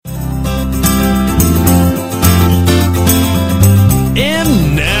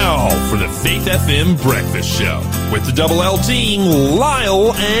FM breakfast show with the Double L team,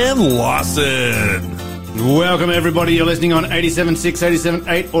 Lyle and Lawson. Welcome, everybody. You're listening on 87.6,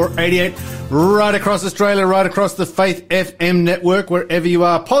 87.8 or 88 right across Australia, right across the Faith FM network, wherever you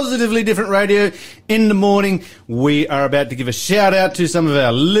are. Positively Different Radio in the morning. We are about to give a shout out to some of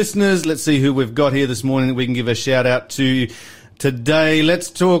our listeners. Let's see who we've got here this morning that we can give a shout out to today.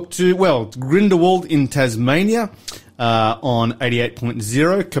 Let's talk to, Grindelwald in Tasmania on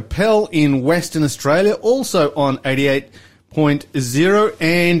 88.0. Capel in Western Australia, also on 88.0,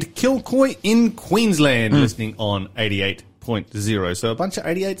 and Kilcoy in Queensland, listening on 88.0. So a bunch of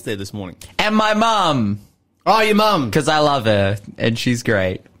 88s there this morning. And my mum. Oh, your mum. Because I love her, and she's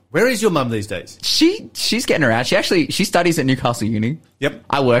great. Where is your mum these days? She's getting around. She studies at Newcastle Uni. Yep.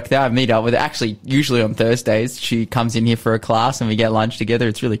 I work there. I meet up with her. Actually, usually on Thursdays, she comes in here for a class, and we get lunch together.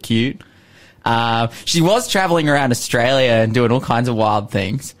 It's really cute. She was traveling around Australia and doing all kinds of wild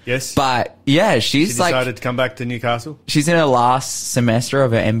things. Yes. But yeah, she decided to come back to Newcastle. She's in her last semester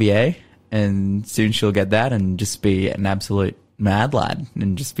of her MBA, and soon she'll get that and just be an absolute mad lad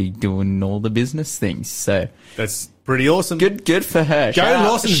and just be doing all the business things. So that's pretty awesome. Good for her.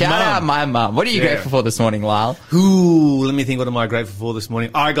 Shout out my mum. What are you grateful for this morning, Lyle? Ooh, let me think. What am I grateful for this morning?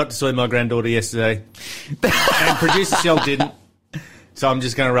 I got to see my granddaughter yesterday, and producer Shell didn't. So I'm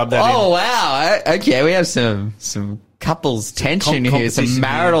just going to rub that in. Oh, wow. Okay, we have some couples tension here, some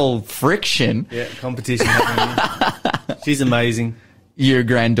marital friction. Yeah, competition happening here. She's amazing. Your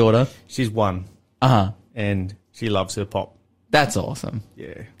granddaughter? She's one. Uh-huh. And she loves her pop. That's awesome.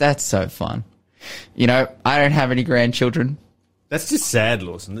 Yeah. That's so fun. You know, I don't have any grandchildren. That's just sad,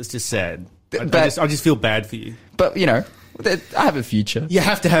 Lawson. That's just sad. I just feel bad for you. But, you know, I have a future. You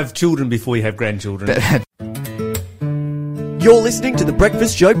have to have children before you have grandchildren. You're listening to the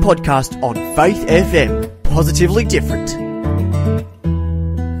Breakfast Show podcast on Faith FM. Positively different.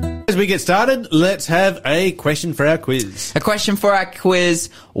 As we get started, let's have a question for our quiz. A question for our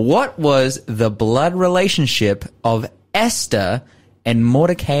quiz. What was the blood relationship of Esther and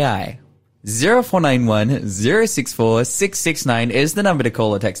Mordecai? 0491 064 669 is the number to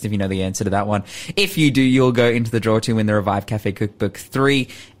call or text if you know the answer to that one. If you do, you'll go into the draw to win the Revive Cafe Cookbook 3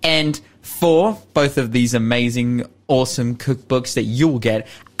 and 4, both of these amazing, awesome cookbooks that you'll get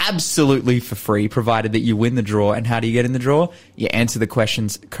absolutely for free, provided that you win the draw. And how do you get in the draw? You answer the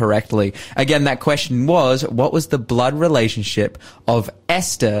questions correctly. Again, that question was, what was the blood relationship of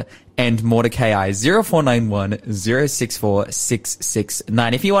Esther and Mordecai? 0491 064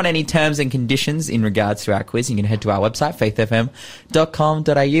 669. If you want any terms and conditions in regards to our quiz, you can head to our website,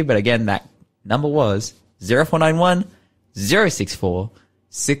 faithfm.com.au. But again, that number was 0491 064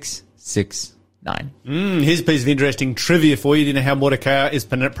 669. Here's a piece of interesting trivia for you. Do you know how Mordecai is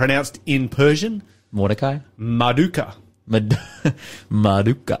pronounced in Persian? Mordecai? Marduka.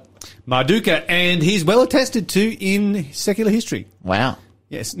 Marduka. Marduka, and he's well attested to in secular history. Wow.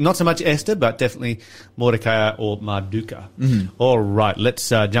 Yes, not so much Esther, but definitely Mordecai or Marduka. Mm-hmm. All right, let's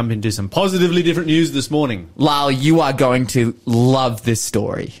jump into some positively different news this morning. Lyle, you are going to love this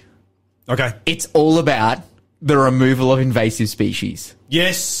story. Okay. It's all about the removal of invasive species.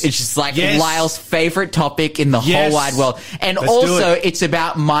 Yes. It's just like Lyle's favorite topic in the whole wide world. And also, it's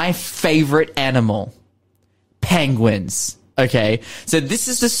about my favorite animal, penguins. Okay, so this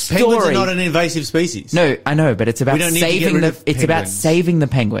is the story. Penguins are not an invasive species. No, I know, but it's about saving the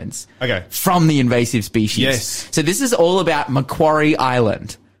penguins. Okay. From the invasive species. Yes. So this is all about Macquarie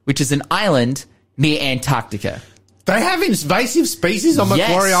Island, which is an island near Antarctica. They have invasive species on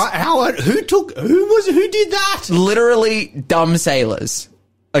Macquarie Island. Who did that? Literally dumb sailors.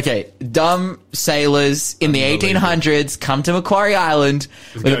 Okay, dumb sailors in the 1800s come to Macquarie Island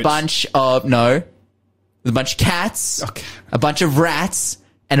with a bunch of cats, a bunch of rats,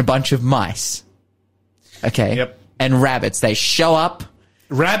 and a bunch of mice. Okay. Yep. And rabbits. They show up.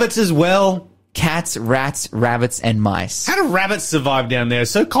 Rabbits as well. Cats, rats, rabbits, and mice. How do rabbits survive down there?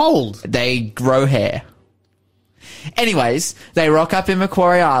 It's so cold. They grow hair. Anyways, they rock up in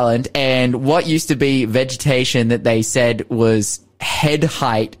Macquarie Island, and what used to be vegetation that they said was head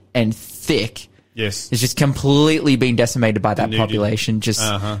height and thick, yes, is just completely being decimated by that population. Just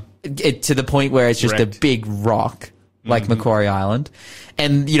to the point where it's just a big rock, like Macquarie Island.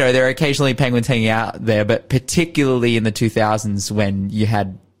 And, you know, there are occasionally penguins hanging out there, but particularly in the 2000s when you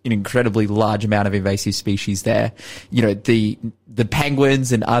had an incredibly large amount of invasive species there, you know, the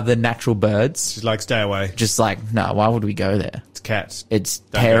penguins and other natural birds. Just like, stay away. Just like, no, why would we go there? It's cats. It's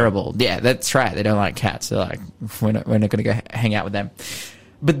terrible. Yeah, that's right. They don't like cats. They're like, we're not going to go hang out with them.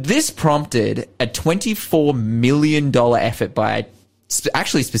 But this prompted a $24 million effort by,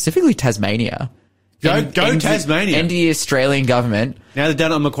 actually specifically Tasmania, Go Tasmania. And the Australian government. Now they've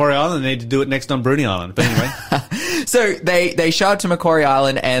done it on Macquarie Island, they need to do it next on Bruny Island. But anyway. So they show up to Macquarie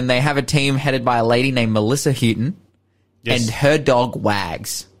Island and they have a team headed by a lady named Melissa Houghton and her dog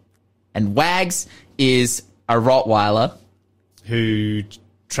Wags. And Wags is a Rottweiler. Who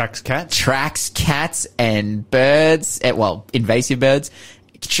tracks cats? Tracks cats and birds, invasive birds.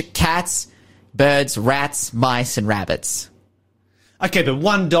 Cats, birds, rats, mice, and rabbits. Okay, but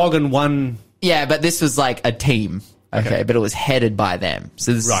one dog and one... Yeah, but this was like a team. Okay, but it was headed by them.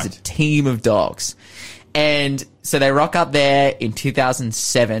 So this is a team of dogs. And so they rock up there in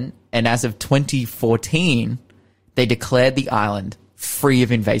 2007, and as of 2014, they declared the island free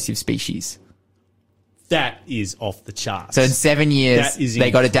of invasive species. That is off the charts. So in 7 years,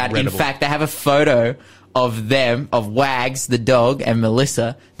 they got it down. In incredible. fact, they have a photo of them, of Wags, the dog, and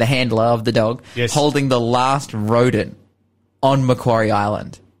Melissa, the handler of the dog, holding the last rodent on Macquarie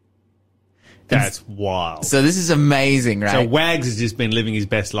Island. That's wild. So this is amazing, right? So Wags has just been living his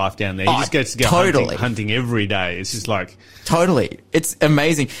best life down there. He just gets to go hunting every day. It's just like... Totally. It's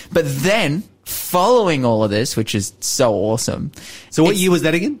amazing. But then, following all of this, which is so awesome... So what year was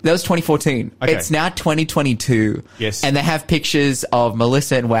that again? That was 2014. Okay. It's now 2022. Yes. And they have pictures of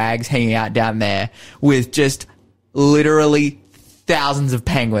Melissa and Wags hanging out down there with just literally thousands of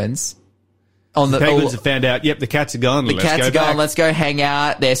penguins. The penguins have found out, the cats are gone. Let's go hang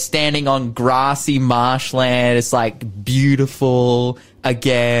out. They're standing on grassy marshland. It's like beautiful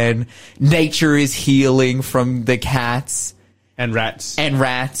again. Nature is healing from the cats. And rats. And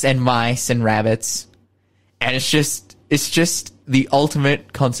mice and rabbits. And it's just the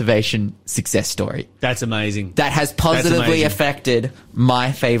ultimate conservation success story. That's amazing. That has positively affected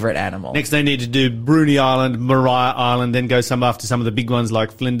my favorite animal. Next, they need to do Bruny Island, Maria Island, then go after some of the big ones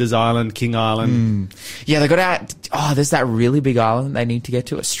like Flinders Island, King Island. Yeah, they got out. Oh, there's that really big island they need to get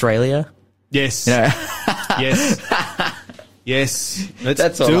to, Australia. Yes. You know? Yes.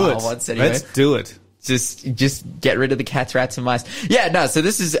 That's all I want anyway. Let's do it. Just get rid of the cats, rats, and mice. Yeah, no. So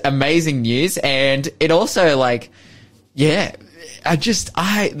this is amazing news, and it also I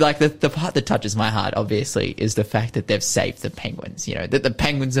like the part that touches my heart, obviously, is the fact that they've saved the penguins. You know, that the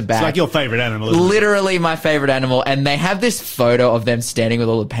penguins are back. It's like your favorite animal, isn't it? Literally my favorite animal. And they have this photo of them standing with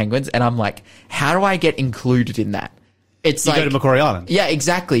all the penguins. And I'm like, how do I get included in that? It's you go to Macquarie Island. Yeah,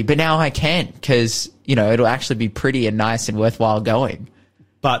 exactly. But now I can because, it'll actually be pretty and nice and worthwhile going.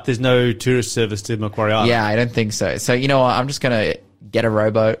 But there's no tourist service to Macquarie Island. Yeah, I don't think so. So, you know what? I'm just going to get a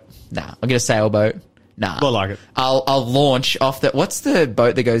rowboat. Nah, I'll get a sailboat. Nah. Well, like it. I'll launch off what's the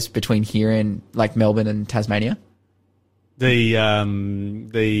boat that goes between here and like Melbourne and Tasmania? The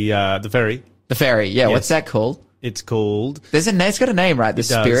ferry. The ferry, yeah. Yes. What's that called? It's called... It's got a name, right? The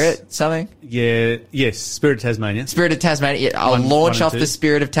Spirit something? Yeah, yes. Spirit of Tasmania. Spirit of Tasmania. Yeah, I'll launch off the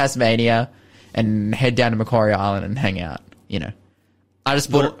Spirit of Tasmania and head down to Macquarie Island and hang out, I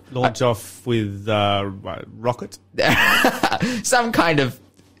just bought... Launch off with rocket? Some kind of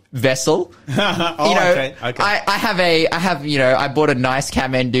vessel. Okay. I bought a nice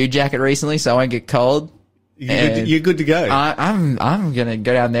Kathmandu jacket recently so I won't get cold. You're good to go. I'm gonna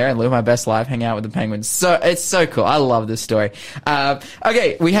go down there and live my best life, hang out with the penguins. So it's so cool. I love this story.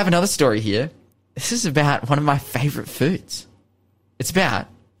 Okay, we have another story here. This is about one of my favorite foods. It's about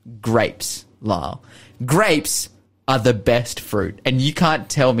grapes, Lyle. Grapes are the best fruit, and you can't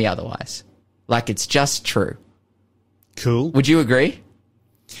tell me otherwise. Like, it's just true. Cool. Would you agree?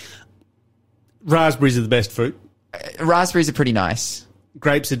 Raspberries are the best fruit. Raspberries are pretty nice.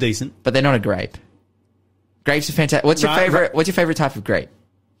 Grapes are decent, but they're not a grape. Grapes are fantastic. What's your favorite? What's your favorite type of grape?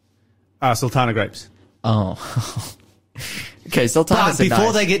 Sultana grapes. Oh, okay. Sultanas. But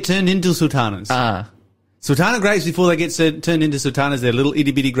before they get turned into sultanas. Sultana grapes, before they get turned into sultanas, they're little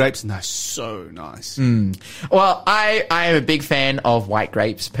itty bitty grapes, and they're so nice. Well, I am a big fan of white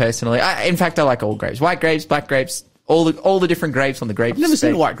grapes personally. In fact, I like all grapes: white grapes, black grapes, all the different grapes on the grapes. I've never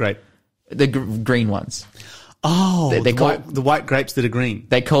seen a white grape. The green ones. Oh, the white grapes that are green.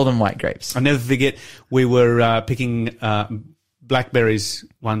 They call them white grapes. I'll never forget, we were picking blackberries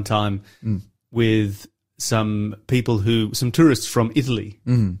one time with some tourists from Italy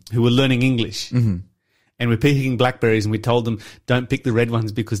who were learning English. Mm-hmm. And we're picking blackberries and we told them, don't pick the red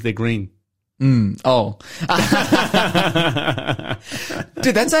ones because they're green. Oh.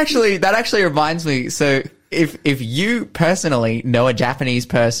 Dude, that actually reminds me. So if you personally know a Japanese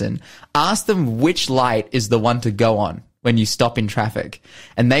person, ask them which light is the one to go on when you stop in traffic.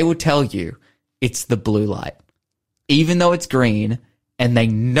 And they will tell you it's the blue light. Even though it's green and they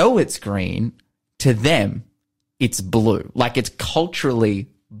know it's green, to them, it's blue. Like, it's culturally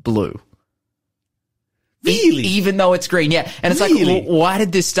blue. Really? Even though it's green, yeah. And it's Really? like, well, why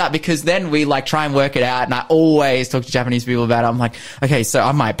did this start? Because then we like try and work it out, and I always talk to Japanese people about it. I'm like, okay, so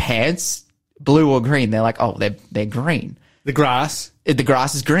are my pants blue or green? They're like, oh, they're green. The grass. The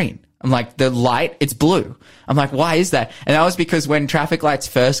grass is green. I'm like, the light, it's blue. I'm like, why is that? And that was because when traffic lights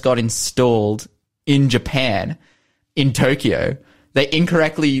first got installed in Japan, in Tokyo, they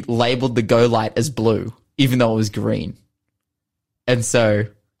incorrectly labeled the go light as blue, even though it was green. And so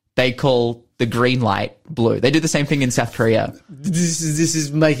they call the green light blue. They do the same thing in South Korea. This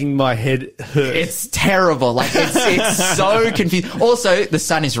is making my head hurt. It's terrible. Like, it's so confusing. Also, the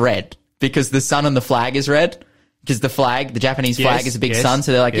sun is red because the sun on the flag is red. Because the Japanese flag is a big sun.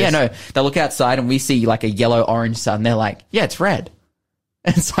 So they're like, yeah, no, they look outside and we see like a yellow orange sun. They're like, yeah, it's red.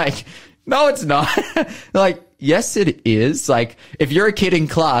 And it's like, no, it's not. They're like, yes, it is. Like, if you're a kid in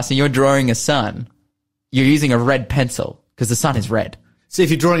class and you're drawing a sun, you're using a red pencil because the sun is red. So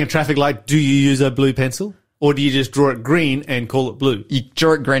if you're drawing a traffic light, do you use a blue pencil? Or do you just draw it green and call it blue? You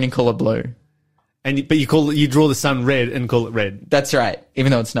draw it green and call it blue. But you draw the sun red and call it red. That's right,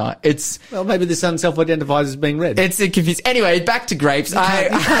 even though it's not. Well, maybe the sun self-identifies as being red. It's confusing. Anyway, back to grapes. You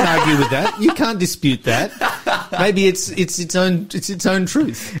can't argue with that. You can't dispute that. Maybe it's its own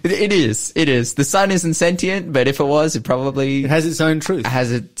truth. It is. The sun isn't sentient, but if it was, it probably has its own truth.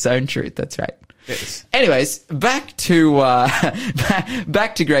 Has its own truth. That's right. Yes. Anyways, back to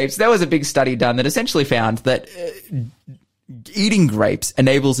grapes. There was a big study done that essentially found that eating grapes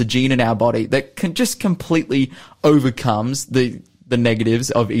enables a gene in our body that can just completely overcomes the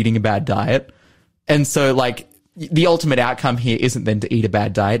negatives of eating a bad diet. And so, like, the ultimate outcome here isn't then to eat a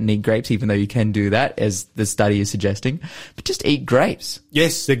bad diet and eat grapes, even though you can do that, as the study is suggesting, but just eat grapes.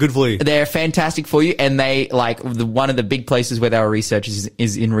 Yes, they're good for you. They're fantastic for you, and they, like, one of the big places where they were researched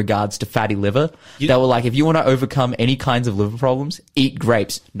is in regards to fatty liver. They were like, if you want to overcome any kinds of liver problems, eat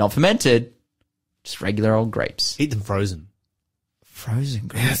grapes. Not fermented, just regular old grapes. Eat them frozen. Frozen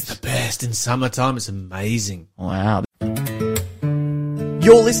grapes. Yeah, it's the best. In summertime, it's amazing. Wow.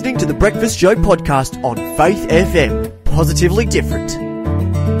 You're listening to the Breakfast Show podcast on Faith FM. Positively different.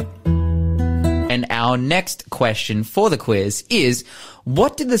 And our next question for the quiz is,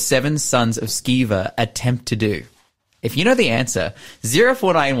 what did the 7 sons of Sceva attempt to do? If you know the answer,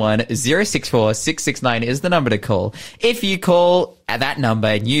 0491 064 669 is the number to call. If you call at that number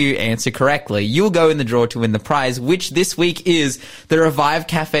and you answer correctly, you'll go in the draw to win the prize, which this week is the Revive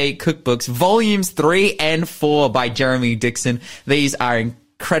Cafe Cookbooks, Volumes 3 and 4 by Jeremy Dixon. These are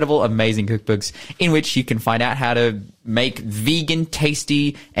incredible, amazing cookbooks in which you can find out how to make vegan,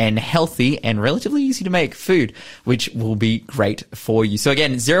 tasty, and healthy and relatively easy to make food, which will be great for you. So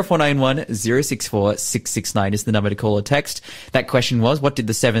again, 0491 064 669 is the number to call or text. That question was, what did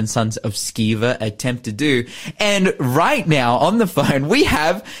the 7 sons of Sceva attempt to do? And right now on the phone, we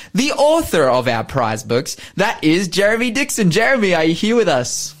have the author of our prize books. That is Jeremy Dixon. Jeremy, are you here with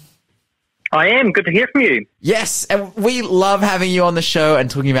us? I am. Good to hear from you. Yes, and we love having you on the show and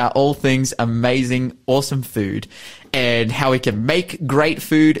talking about all things amazing, awesome food and how we can make great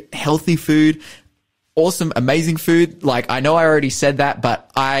food, healthy food, awesome, amazing food. Like, I know I already said that, but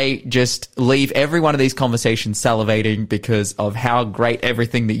I just leave every one of these conversations salivating because of how great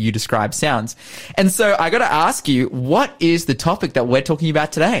everything that you describe sounds. And so I got to ask you, what is the topic that we're talking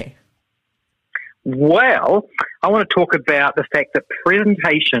about today? Well, I want to talk about the fact that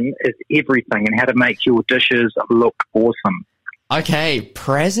presentation is everything and how to make your dishes look awesome. Okay,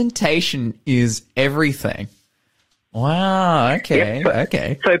 presentation is everything. Wow, okay, Yep.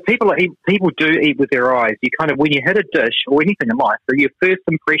 okay. So people do eat with their eyes. You kind of, when you hit a dish or anything in life, so your first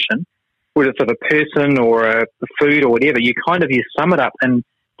impression, whether it's of a person or a food or whatever, you sum it up in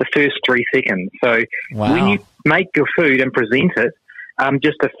the first 3 seconds. So when you make your food and present it,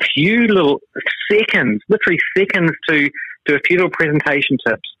 just a few little seconds, literally seconds to do a few little presentation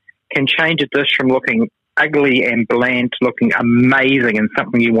tips can change a dish from looking ugly and bland to looking amazing and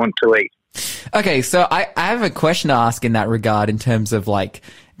something you want to eat. Okay, so I have a question to ask in that regard in terms of like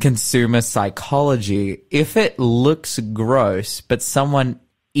consumer psychology. If it looks gross, but someone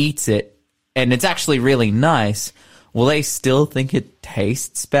eats it and it's actually really nice, will they still think it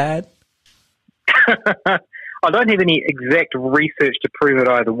tastes bad? I don't have any exact research to prove it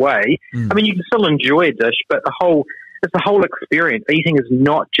either way. I mean, you can still enjoy a dish, but it's the whole experience. Eating is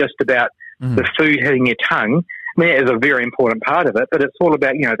not just about the food hitting your tongue. I mean, it is a very important part of it, but it's all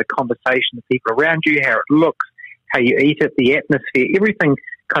about, the conversation, the people around you, how it looks, how you eat it, the atmosphere, everything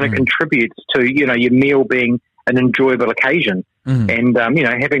kind of contributes to, your meal being an enjoyable occasion. And,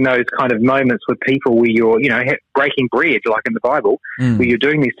 having those kind of moments with people where you're, breaking bread, like in the Bible, where you're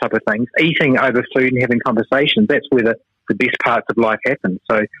doing these type of things, eating over food and having conversations, that's where the best parts of life happen.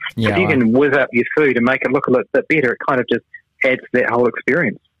 So Yeah, if you can whiz up your food and make it look a little bit better, it kind of just adds to that whole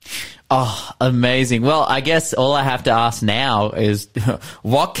experience. Oh, amazing. Well, I guess all I have to ask now is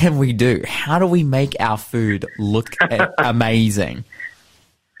what can we do? How do we make our food look amazing?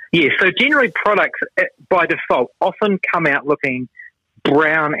 Yeah, so generally products by default often come out looking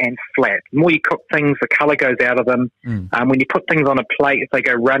brown and flat. The more you cook things, the colour goes out of them. When you put things on a plate, if they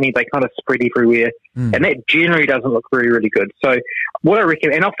go runny, they kind of spread everywhere. And that generally doesn't look really, really good. So what I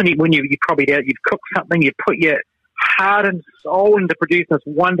recommend, and often when you've cooked something, you put your heart and soul into producing this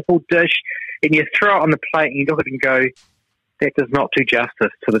wonderful dish, and you throw it on the plate and you look at it and go, that does not do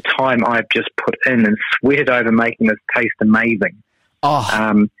justice to the time I've just put in and sweated over making this taste amazing. Oh,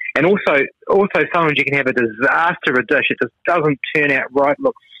 And also sometimes you can have a disaster of a dish. It just doesn't turn out right,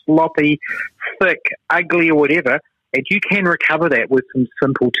 looks sloppy, thick, ugly, or whatever. And you can recover that with some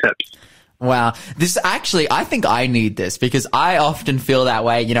simple tips. wow. This actually, I think I need this because I often feel that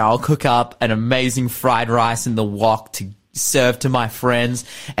way. You know, I'll cook up an amazing fried rice in the wok to serve to my friends,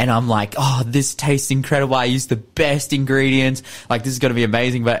 and I'm like, oh, this tastes incredible. I used the best ingredients. Like, this is going to be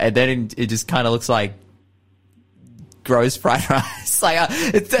amazing. But then it just kind of looks like gross fried rice. Like,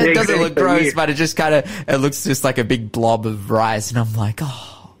 it doesn't look gross, but it just it looks just like a big blob of rice. And I'm like,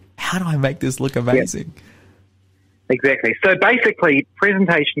 oh, how do I make this look amazing? Yeah. Exactly. So basically,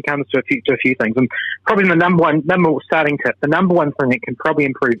 presentation comes to a few things, and probably the number one starting tip, the number one thing that can probably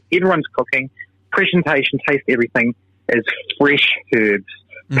improve everyone's cooking, presentation, taste, everything, is fresh herbs.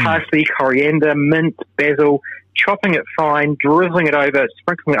 Parsley, coriander, mint, basil, chopping it fine, drizzling it over,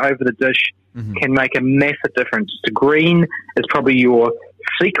 sprinkling it over the dish can make a massive difference. The green is probably your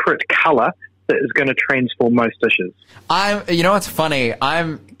secret colour that is going to transform most dishes. You know what's funny?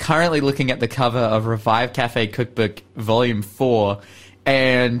 I'm currently looking at the cover of Revive Cafe Cookbook Volume 4,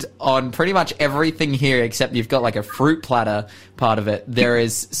 and on pretty much everything here, except you've got like a fruit platter part of it, there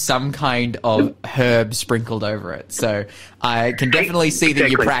is some kind of herb sprinkled over it. So I can definitely see that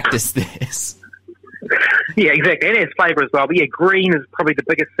you practice this. Yeah, exactly. And it has flavour as well. But yeah, green is probably the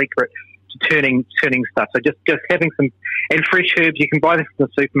biggest secret to turning stuff. So just having some, and fresh herbs, you can buy this in the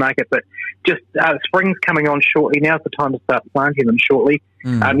supermarket, but just spring's coming on shortly. Now's the time to start planting them shortly.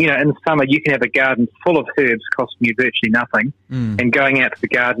 You know, in the summer, you can have a garden full of herbs costing you virtually nothing, and going out to the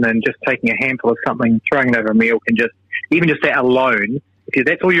garden and just taking a handful of something, throwing it over a meal can even just that alone, if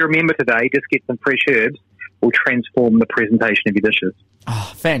that's all you remember today, just get some fresh herbs, will transform the presentation of your dishes.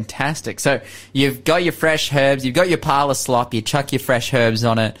 Oh, fantastic. So you've got your fresh herbs, you've got your pile of slop, you chuck your fresh herbs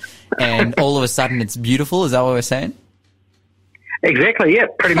on it, and all of a sudden it's beautiful. Is that what we're saying? Exactly, yeah,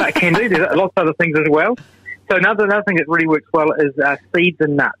 pretty much can do. There's lots of other things as well. So another thing that really works well is seeds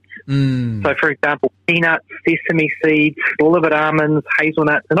and nuts. So, for example, peanuts, sesame seeds, slivered almonds,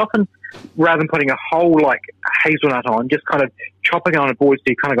 hazelnuts, and often rather than putting a whole hazelnut on, just kind of chopping it on a board so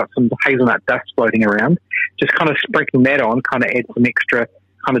you kind of got some hazelnut dust floating around. Just kind of sprinkling that on kind of adds some extra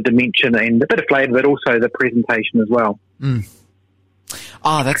kind of dimension and a bit of flavour, but also the presentation as well.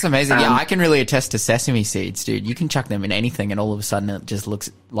 Oh, that's amazing. Yeah, I can really attest to sesame seeds, dude. You can chuck them in anything and all of a sudden it just looks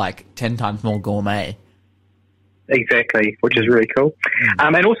like 10 times more gourmet. Exactly, which is really cool.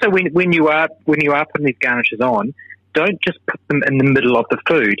 And also when you are putting these garnishes on, don't just put them in the middle of the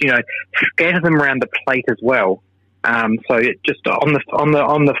food. You know, scatter them around the plate as well. So it just on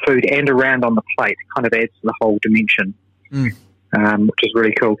the food and around on the plate kind of adds to the whole dimension, which is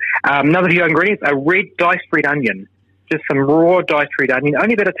really cool. Another few ingredients: a diced red onion, just some raw diced red onion,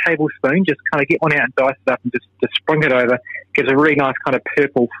 only about a tablespoon. Just kind of get one out and dice it up and just sprinkle it over. Gives a really nice kind of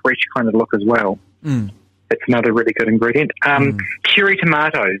purple, fresh kind of look as well. That's another really good ingredient. Cherry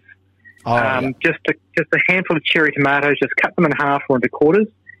tomatoes. Just a handful of cherry tomatoes. Just cut them in half or into quarters.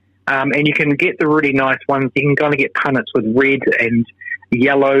 And you can get the really nice ones. You can kind of get punnets with red and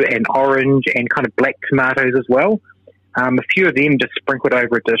yellow and orange and kind of black tomatoes as well. A few of them just sprinkled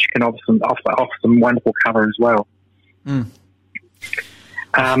over a dish can offer some wonderful colour as well.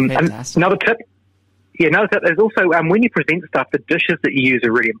 Another tip is also when you present stuff, the dishes that you use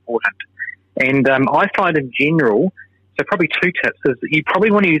are really important. And I find in general, so probably two tips, is that you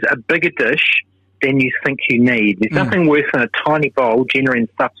probably want to use a bigger dish than you think you need. There's nothing worse than a tiny bowl, generally, and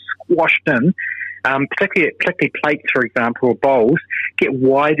stuff squashed in. Particularly plates, for example, or bowls. Get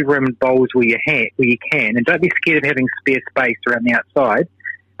wide-rimmed bowls where you can, and don't be scared of having spare space around the outside.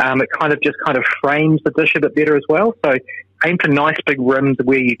 It kind of frames the dish a bit better as well. So aim for nice big rims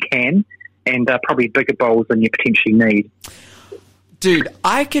where you can, and probably bigger bowls than you potentially need. Dude,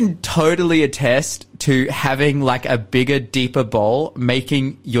 I can totally attest to having like a bigger, deeper bowl,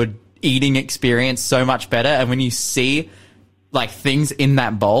 making your eating experience so much better. And when you see like things in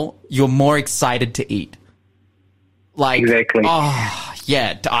that bowl, you're more excited to eat. Like, Exactly. Oh,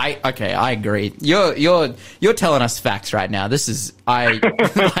 yeah. I agree. You're telling us facts right now. This is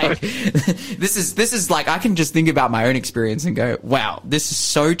this is like I can just think about my own experience and go, wow, this is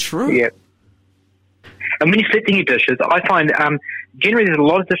so true. Yeah. And when you're selecting your dishes, I find generally there's a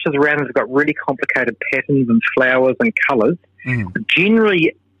lot of dishes around that have got really complicated patterns and flowers and colours.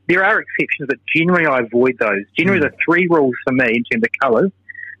 Generally, there are exceptions, but generally I avoid those. Generally, the 3 rules for me in terms of colours.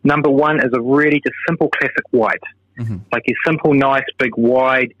 Number 1 is a really just simple classic white. Like your simple, nice, big,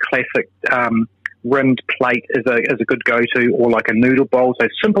 wide, classic rimmed plate is a good go-to, or like a noodle bowl. So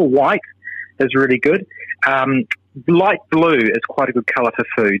simple white is really good. Light blue is quite a good colour for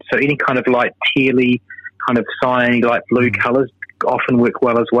food. So any kind of light tealy, kind of cyan, light blue colours often work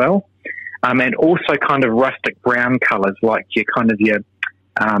well as well. And also kind of rustic brown colours, like your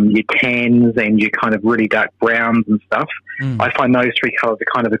tans and your kind of really dark browns and stuff. I find those 3 colours are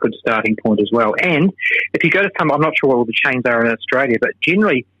kind of a good starting point as well. And if you go to I'm not sure what all the chains are in Australia, but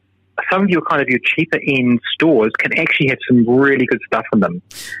generally some of your cheaper end stores can actually have some really good stuff in them.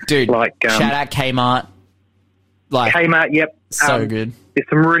 Dude, like shout out Kmart. Like Kmart, yep. So good. There's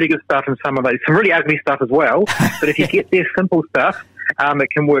some really good stuff in some of those. Some really ugly stuff as well. But if you get their simple stuff, it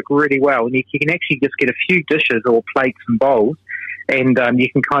can work really well. And you can actually just get a few dishes or plates and bowls, and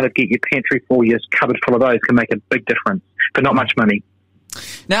you can kind of get your pantry full, your cupboard full of those. Can make a big difference for not much money.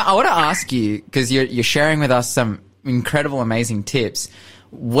 Now, I want to ask you, because you're sharing with us some incredible, amazing tips.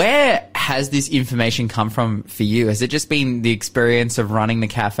 Where has this information come from for you? Has it just been the experience of running the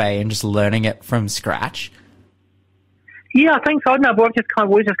cafe and just learning it from scratch? Yeah, I think so. No, but I've just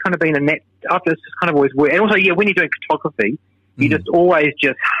always kind of been a net. I've just kind of always worked. And also, when you're doing photography, you just always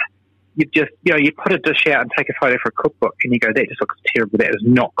you put a dish out and take a photo for a cookbook, and you go, that just looks terrible. That is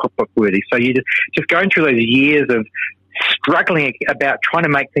not cookbook worthy. So you just going through those years of struggling about trying to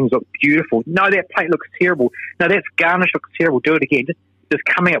make things look beautiful. No, that plate looks terrible. No, that garnish looks terrible. Do it again. Just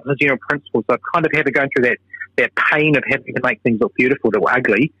coming up with the general principles. So I've kind of had to go through that pain of having to make things look beautiful that were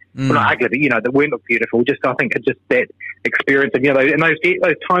ugly. Well, not ugly, but that weren't look beautiful. I think it's just that experience of and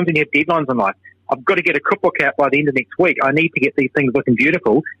those times when you have deadlines in life. I've got to get a cookbook out by the end of next week. I need to get these things looking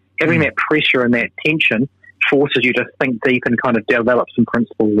beautiful. Having that pressure and that tension forces you to think deep and kind of develop some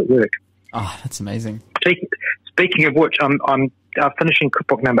principles that work. Oh, that's amazing. Speaking of which, I'm finishing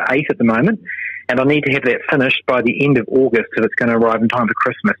cookbook number 8 at the moment, and I need to have that finished by the end of August if it's going to arrive in time for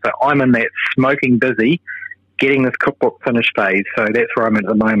Christmas. So I'm in that smoking busy getting this cookbook finished phase. So that's where I'm at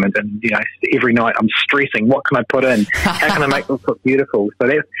the moment. And, every night I'm stressing, what can I put in? How can I make this look beautiful? So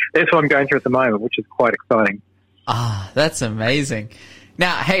that's what I'm going through at the moment, which is quite exciting. Ah, that's amazing.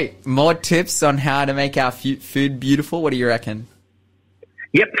 Now, hey, more tips on how to make our food beautiful. What do you reckon?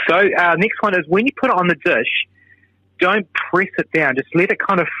 Yep. So next one is when you put it on the dish, don't press it down. Just let it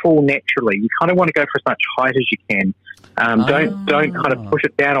kind of fall naturally. You kind of want to go for as much height as you can. Don't kind of push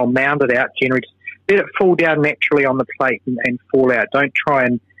it down or mound it out. Generally, just let it fall down naturally on the plate and fall out. Don't try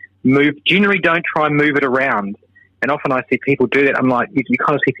and move. Generally, don't try and move it around. And often I see people do that. I'm like, you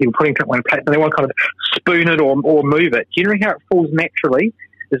kind of see people putting it on a plate and they want to kind of spoon it or move it. Generally, how it falls naturally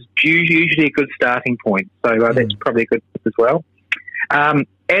is usually a good starting point. So that's probably a good tip as well.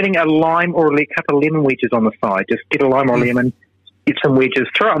 Adding a lime or a couple of lemon wedges on the side. Just get a lime or a lemon, get some wedges,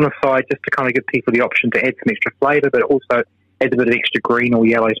 throw it on the side just to kind of give people the option to add some extra flavour, but also adds a bit of extra green or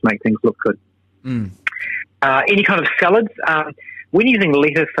yellow to make things look good. Any kind of salads. When using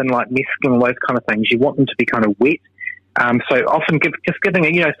lettuce and like mesclun and those kind of things, you want them to be kind of wet. So often giving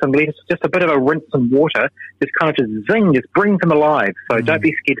some lettuce, just a bit of a rinse in water, just brings them alive. So don't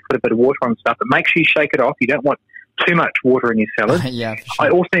be scared to put a bit of water on stuff, but make sure you shake it off. You don't want too much water in your salad. Yeah, for sure. I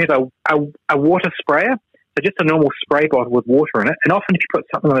also have a water sprayer, so just a normal spray bottle with water in it. And often if you put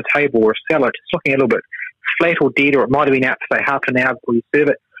something on the table or a salad, it's looking a little bit flat or dead, or it might have been out for say half an hour before you serve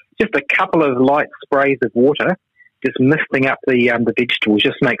it, just a couple of light sprays of water, just misting up the vegetables,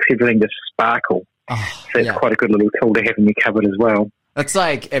 just makes everything just sparkle. Oh, so it's quite a good little tool to have in your cupboard as well. That's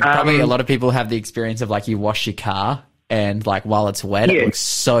like, probably a lot of people have the experience of like you wash your car and like while it's wet, it looks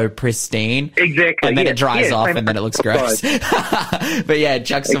so pristine. Exactly. And then it dries off and then it looks gross. But yeah,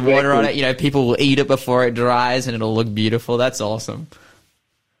 chuck some water on it. People will eat it before it dries and it'll look beautiful. That's awesome.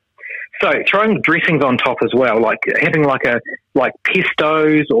 So throwing dressings on top as well, like having like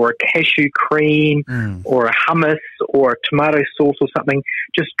pestos or a cashew cream or a hummus or a tomato sauce or something,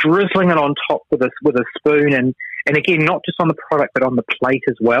 just drizzling it on top with a spoon and again, not just on the product but on the plate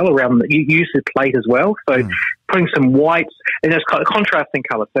as well, you use the plate as well. So putting some whites, and there's kind of contrasting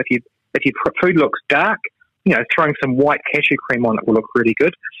colours. So if your food looks dark, throwing some white cashew cream on it will look really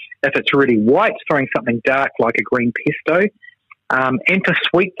good. If it's really white, throwing something dark like a green pesto. And for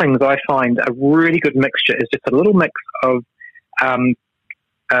sweet things, I find a really good mixture is just a little mix of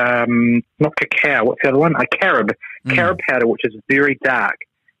not cacao, what's the other one? Carob powder, which is very dark.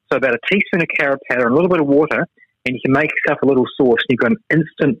 So about a teaspoon of carob powder and a little bit of water, and you can make yourself a little sauce. And you've got an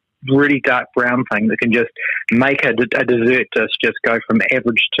instant, really dark brown thing that can just make a dessert dish just go from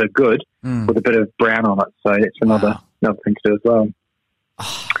average to good with a bit of brown on it. So that's another thing to do as well.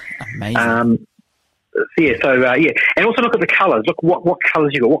 Oh, amazing. And also look at the colours. Look what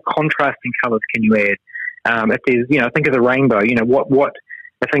colours you got. What contrasting colours can you add? If there's, think of the rainbow. What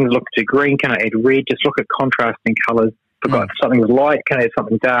if things look too green, can I add red? Just look at contrasting colours. If something is light, can I add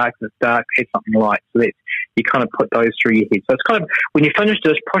something dark? If it's dark, add something light. So that you kind of put those through your head. So it's kind of, when you finish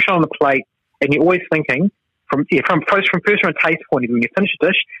dish, push it on the plate, and you're always thinking from a taste point of view. When you finish a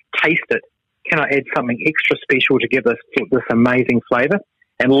dish, taste it. Can I add something extra special to give this amazing flavour?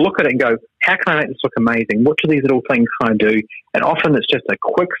 And look at it and go, how can I make this look amazing? What do these little things kind of do? And often it's just a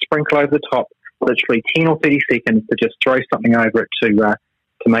quick sprinkle over the top, literally 10 or 30 seconds to just throw something over it to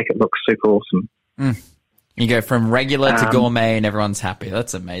make it look super awesome. You go from regular to gourmet and everyone's happy.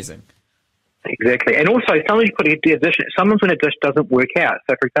 That's amazing. Exactly. And also, sometimes you put a dish, sometimes when a dish doesn't work out.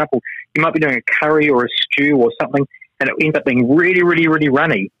 So, for example, you might be doing a curry or a stew or something, and it ends up being really, really, really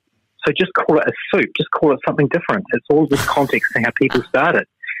runny. So just call it a soup. Just call it something different. It's all this context and how people start it.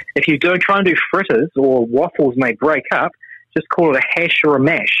 If you try and do fritters or waffles may break up, just call it a hash or a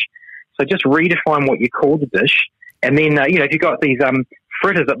mash. So just redefine what you call the dish. And then, if you've got these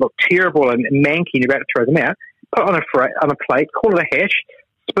fritters that look terrible and manky and you're about to throw them out, put on a plate, call it a hash,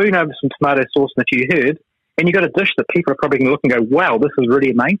 spoon over some tomato sauce and a few herbs, and you've got a dish that people are probably going to look and go, wow, this is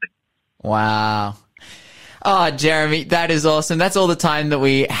really amazing. Wow. Oh, Jeremy, that is awesome. That's all the time that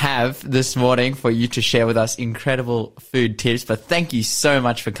we have this morning for you to share with us incredible food tips. But thank you so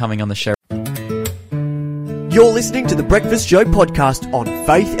much for coming on the show. You're listening to the Breakfast Show podcast on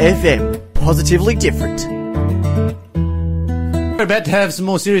Faith FM. Positively different. We're about to have some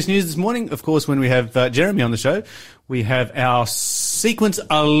more serious news this morning. Of course, when we have Jeremy on the show, we have our sequence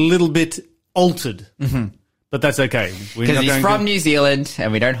a little bit altered. Mm-hmm. But that's okay. Because he's from New Zealand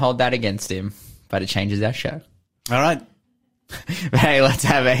and we don't hold that against him. But it changes our show. All right. Hey, let's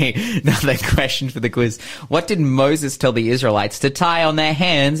have another question for the quiz. What did Moses tell the Israelites to tie on their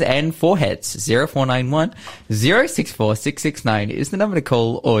hands and foreheads? 0491 064 669 is the number to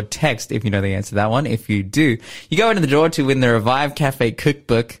call or text if you know the answer to that one. If you do, you go into the draw to win the Revive Cafe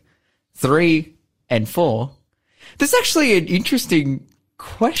Cookbook 3 and 4. This is actually an interesting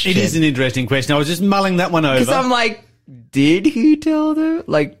question. It is an interesting question. I was just mulling that one over. Because I'm like, did he tell them?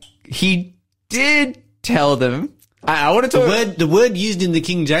 Like, he did tell them. I want to talk. The word used in the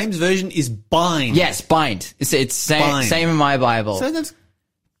King James Version is bind. Yes, bind. It's same in my Bible. So that's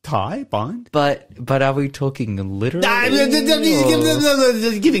tie, bind. But are we talking literally?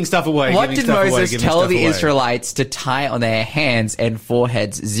 Giving stuff away. What did Moses tell the Israelites to tie on their hands and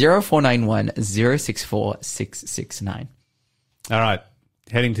foreheads? 0491 064 669. All right.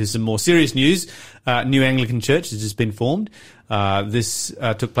 Heading to some more serious news. New Anglican Church has just been formed. This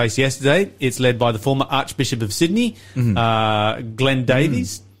took place yesterday. It's led by the former Archbishop of Sydney, Glenn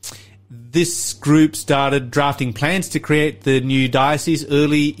Davies. This group started drafting plans to create the new diocese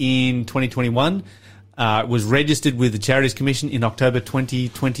early in 2021. It was registered with the Charities Commission in October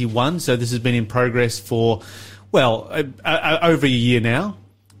 2021. So this has been in progress for, over a year now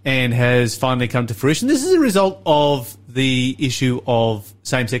and has finally come to fruition. This is a result of the issue of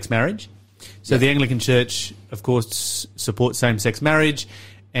same-sex marriage. So the Anglican Church, of course, supports same-sex marriage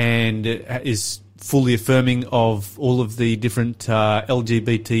and is fully affirming of all of the different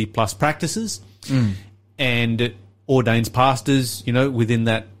LGBT plus practices and ordains pastors, within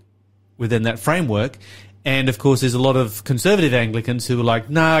that framework. And, of course, there's a lot of conservative Anglicans who are like,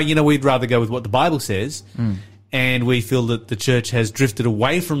 we'd rather go with what the Bible says. And we feel that the church has drifted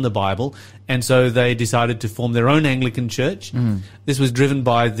away from the Bible, and so they decided to form their own Anglican church. This was driven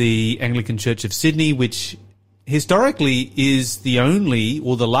by the Anglican Church of Sydney, which historically is the only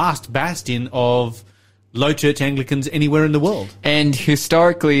or the last bastion of low church Anglicans anywhere in the world. And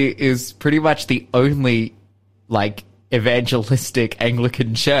historically is pretty much the only, evangelistic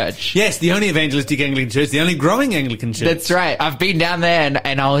Anglican church. Yes, the only evangelistic Anglican church, the only growing Anglican church. That's right. I've been down there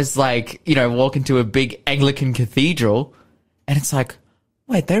and I was walking to a big Anglican cathedral and it's like,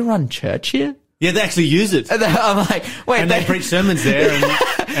 wait, they run church here? Yeah, they actually use it. And I'm like, wait. And they preach sermons there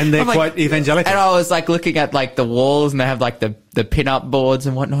and they're quite evangelical. And I was looking at the walls and they have the pin-up boards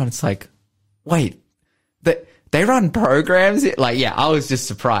and whatnot. It's like, wait, they run programs? I was just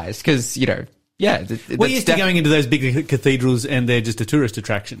surprised because, we're used to going into those big cathedrals and they're just a tourist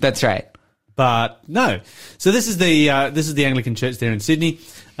attraction. That's right. But no. So this is the Anglican Church there in Sydney.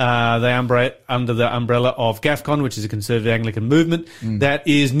 They under the umbrella of GAFCON, which is a conservative Anglican movement that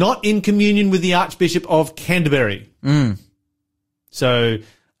is not in communion with the Archbishop of Canterbury. So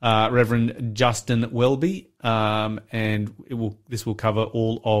Reverend Justin Welby, and this will cover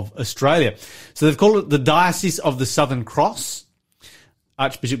all of Australia. So they've called it the Diocese of the Southern Cross.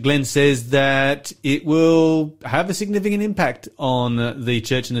 Archbishop Glenn says that it will have a significant impact on the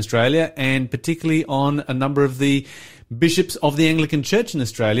church in Australia, and particularly on a number of the bishops of the Anglican Church in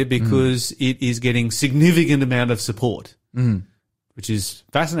Australia, because it is getting significant amount of support, which is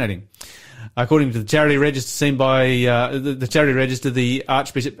fascinating. According to the charity register seen by the charity register, the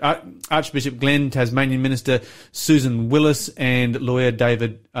Archbishop Glenn, Tasmanian Minister Susan Willis, and lawyer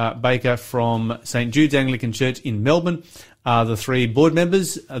David Baker from St Jude's Anglican Church in Melbourne are the three board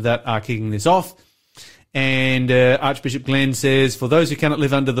members that are kicking this off. And Archbishop Glenn says, for those who cannot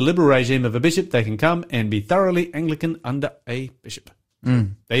live under the liberal regime of a bishop, they can come and be thoroughly Anglican under a bishop. There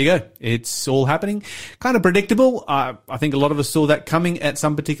you go. It's all happening. Kind of predictable. I think a lot of us saw that coming at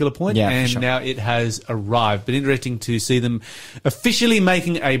some particular point, and now it has arrived. But interesting to see them officially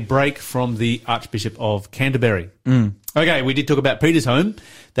making a break from the Archbishop of Canterbury. Okay, we did talk about Peter's home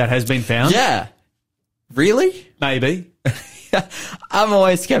that has been found. Yeah. Really? Maybe. I'm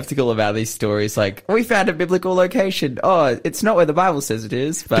always skeptical about these stories. Like, we found a biblical location. Oh, it's not where the Bible says it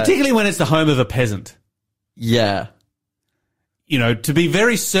is. But particularly when it's the home of a peasant. Yeah. You know, to be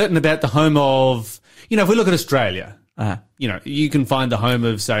very certain about the home of, you know, if we look at Australia, you know, you can find the home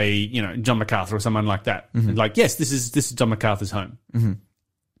of, say, you know, John MacArthur or someone like that. Like, yes, this is John MacArthur's home.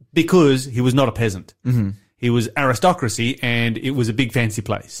 Because he was not a peasant. He was aristocracy, and it was a big fancy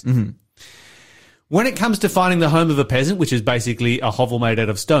place. When it comes to finding the home of a peasant, which is basically a hovel made out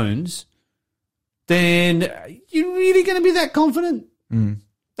of stones, then you're really going to be that confident?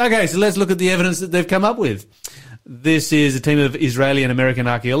 Okay, so let's look at the evidence that they've come up with. This is a team of Israeli and American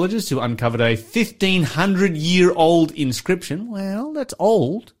archaeologists who uncovered a 1,500-year-old inscription. Well, that's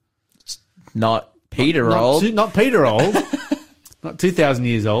old. Not Peter old. Not Peter old. Not 2,000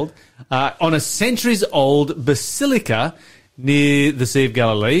 years old. On a centuries-old basilica near the Sea of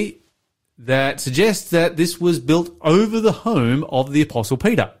Galilee that suggests that this was built over the home of the Apostle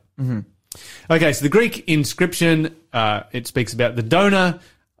Peter. Okay, so the Greek inscription, it speaks about the donor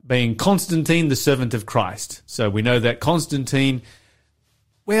being Constantine, the servant of Christ. So we know that Constantine,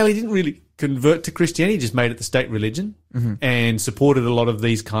 well, he didn't really convert to Christianity, he just made it the state religion and supported a lot of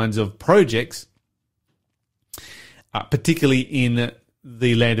these kinds of projects, particularly in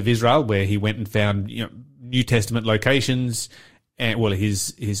the land of Israel, where he went and found, you know, New Testament locations. And, well,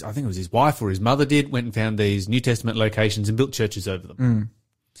 his I think it was his wife or his mother went and found these New Testament locations and built churches over them.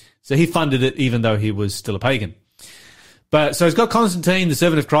 So he funded it even though he was still a pagan. But so it's got Constantine, the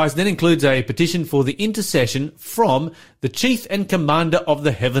servant of Christ, then includes a petition for the intercession from the chief and commander of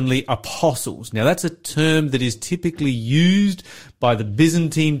the heavenly apostles. Now, that's a term that is typically used by the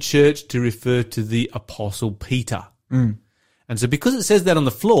Byzantine church to refer to the Apostle Peter. And so because it says that on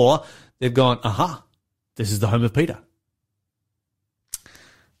the floor, they've gone, aha, this is the home of Peter.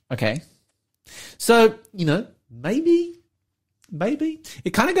 Okay. So, you know, maybe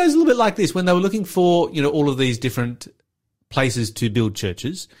it kind of goes a little bit like this. When they were looking for, you know, all of these different places to build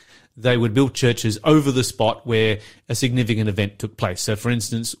churches, they would build churches over the spot where a significant event took place. So, for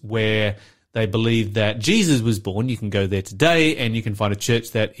instance, where they believe that Jesus was born, you can go there today and you can find a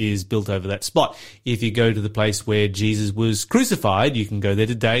church that is built over that spot. If you go to the place where Jesus was crucified, you can go there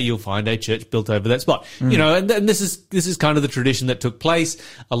today, you'll find a church built over that spot. You know, and this is kind of the tradition that took place.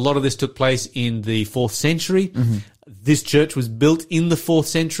 A lot of this took place in the 4th century. This church was built in the 4th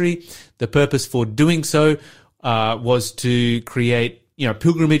century. The purpose for doing so was to create, you know,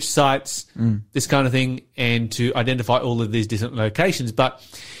 pilgrimage sites, this kind of thing, and to identify all of these different locations. But,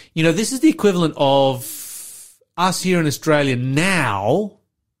 you know, this is the equivalent of us here in Australia now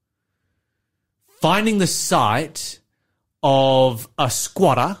finding the site of a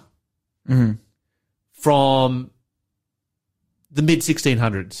squatter from the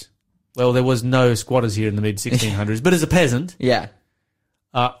mid-1600s. Well, there was no squatters here in the mid-1600s, but as a peasant,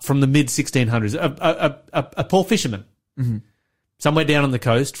 from the mid-1600s, a poor fisherman, somewhere down on the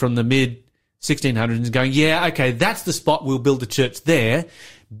coast from the mid-1600s, going, yeah, okay, that's the spot, we'll build a church there.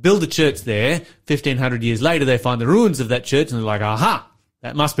 Build a church there. 1,500 years later, they find the ruins of that church, and they're like, aha,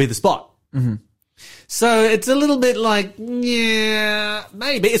 that must be the spot. So it's a little bit like, yeah,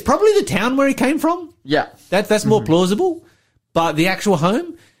 maybe. It's probably the town where he came from. Yeah. That's more plausible. But the actual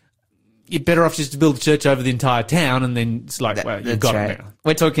home, you're better off just to build a church over the entire town, and then it's like, well, you've got it now.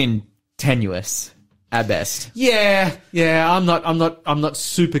 We're talking tenuous. at best. Yeah. I'm not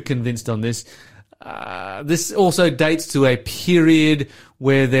super convinced on this. This also dates to a period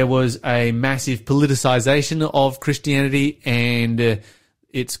where there was a massive politicization of Christianity and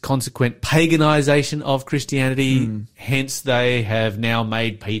its consequent paganization of Christianity. Hence, they have now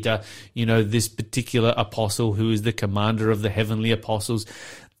made Peter, this particular apostle who is the commander of the heavenly apostles.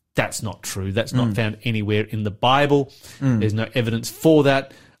 That's not true. That's not found anywhere in the Bible. There's no evidence for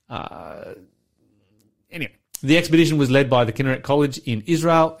that. Anyway, the expedition was led by the Kinneret College in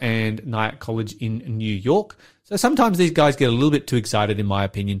Israel and Nyack College in New York. So sometimes these guys get a little bit too excited, in my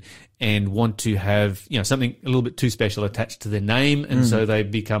opinion, and want to have something a little bit too special attached to their name, and so they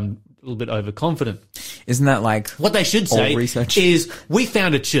become a little bit overconfident. Isn't that like What they should say research? is, we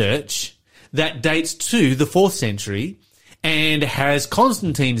found a church that dates to the 4th century and has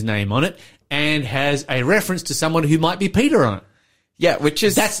Constantine's name on it and has a reference to someone who might be Peter on it. Yeah, which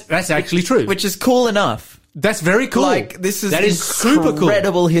is That's actually true. which is cool enough. That's very cool. Like, this is that is super cool.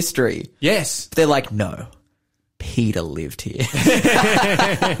 incredible history. Yes. They're like, no, Peter lived here.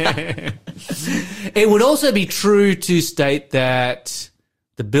 It would also be true to state that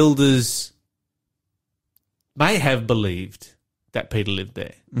the builders may have believed that Peter lived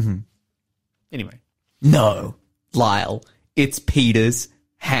there. Anyway. No, Lyle, it's Peter's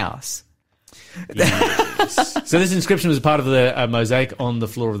house. So this inscription was part of the mosaic on the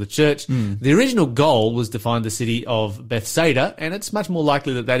floor of the church. The original goal was to find the city of Bethsaida, and it's much more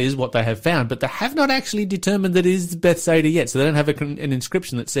likely that that is what they have found, but they have not actually determined that it is Bethsaida yet. So they don't have an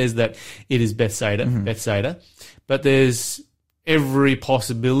inscription that says that it is Bethsaida, but there's every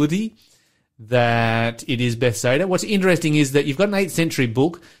possibility that it is Bethsaida. What's interesting is that you've got an 8th century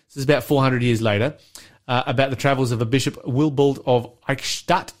book, this is about 400 years later, about the travels of a Bishop Wilbold of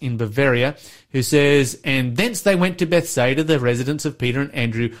Eichstätt in Bavaria, who says, and thence they went to Bethsaida, the residence of Peter and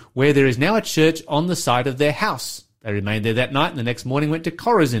Andrew, where there is now a church on the site of their house. They remained there that night, and the next morning went to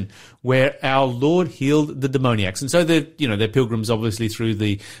Chorazin, where our Lord healed the demoniacs. And so they're pilgrims, obviously, through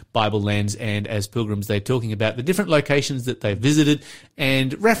the Bible lands, and as pilgrims, they're talking about the different locations that they visited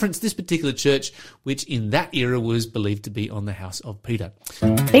and reference this particular church, which in that era was believed to be on the house of Peter.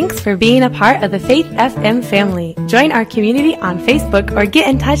 Thanks for being a part of the Faith FM family. Join our community on Facebook or get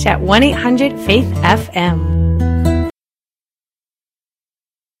in touch at 1-800-FAITH-FM.